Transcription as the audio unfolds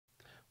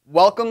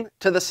Welcome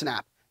to the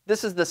Snap.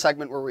 This is the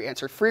segment where we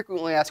answer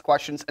frequently asked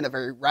questions in a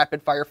very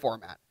rapid-fire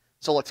format.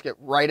 So let's get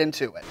right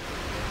into it.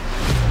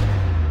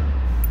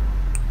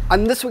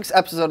 On this week's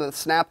episode of the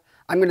Snap,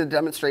 I'm going to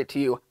demonstrate to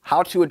you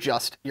how to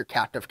adjust your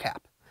captive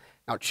cap.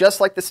 Now,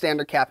 just like the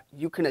standard cap,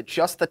 you can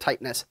adjust the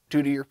tightness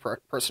due to your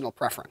personal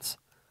preference.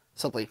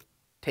 Simply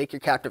take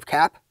your captive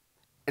cap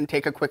and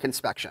take a quick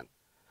inspection.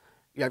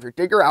 You have your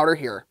digger outer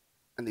here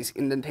and these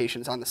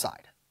indentations on the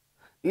side.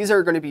 These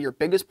are going to be your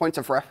biggest points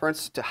of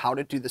reference to how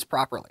to do this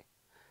properly.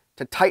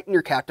 To tighten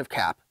your captive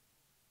cap,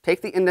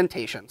 take the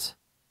indentations,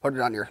 put it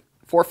on your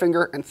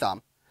forefinger and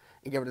thumb,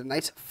 and give it a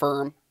nice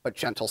firm but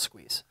gentle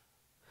squeeze.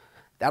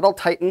 That'll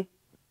tighten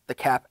the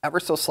cap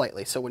ever so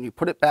slightly, so when you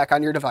put it back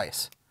on your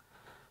device,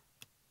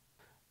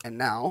 and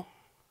now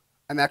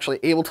I'm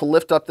actually able to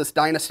lift up this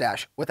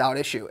DynaStash without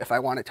issue if I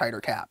want a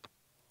tighter cap.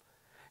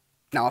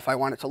 Now if I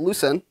want it to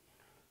loosen,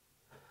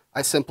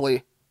 I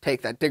simply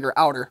take that digger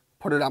outer,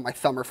 put it on my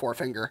thumb or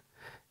forefinger,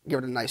 and give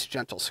it a nice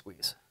gentle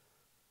squeeze.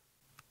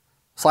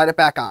 Slide it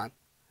back on,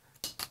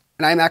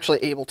 and I'm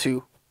actually able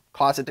to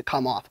cause it to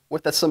come off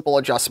with a simple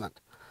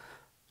adjustment.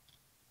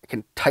 I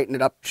can tighten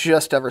it up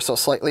just ever so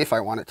slightly if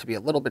I want it to be a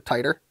little bit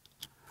tighter.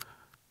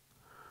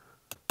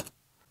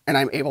 And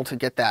I'm able to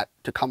get that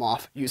to come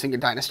off using a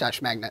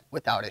DynaStash magnet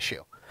without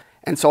issue.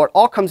 And so it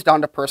all comes down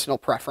to personal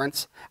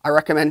preference. I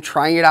recommend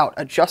trying it out.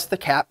 Adjust the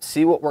cap,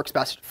 see what works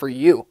best for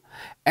you,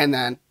 and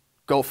then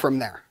go from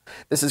there.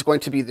 This is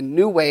going to be the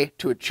new way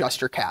to adjust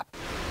your cap.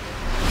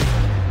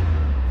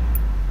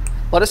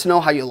 Let us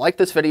know how you like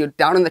this video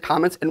down in the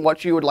comments and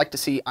what you would like to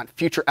see on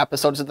future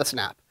episodes of The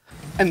Snap.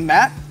 And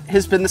that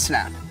has been The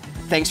Snap.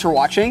 Thanks for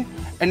watching,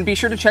 and be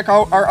sure to check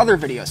out our other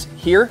videos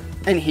here,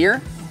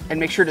 and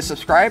make sure to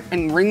subscribe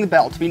and ring the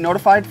bell to be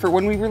notified for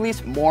when we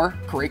release more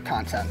great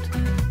content.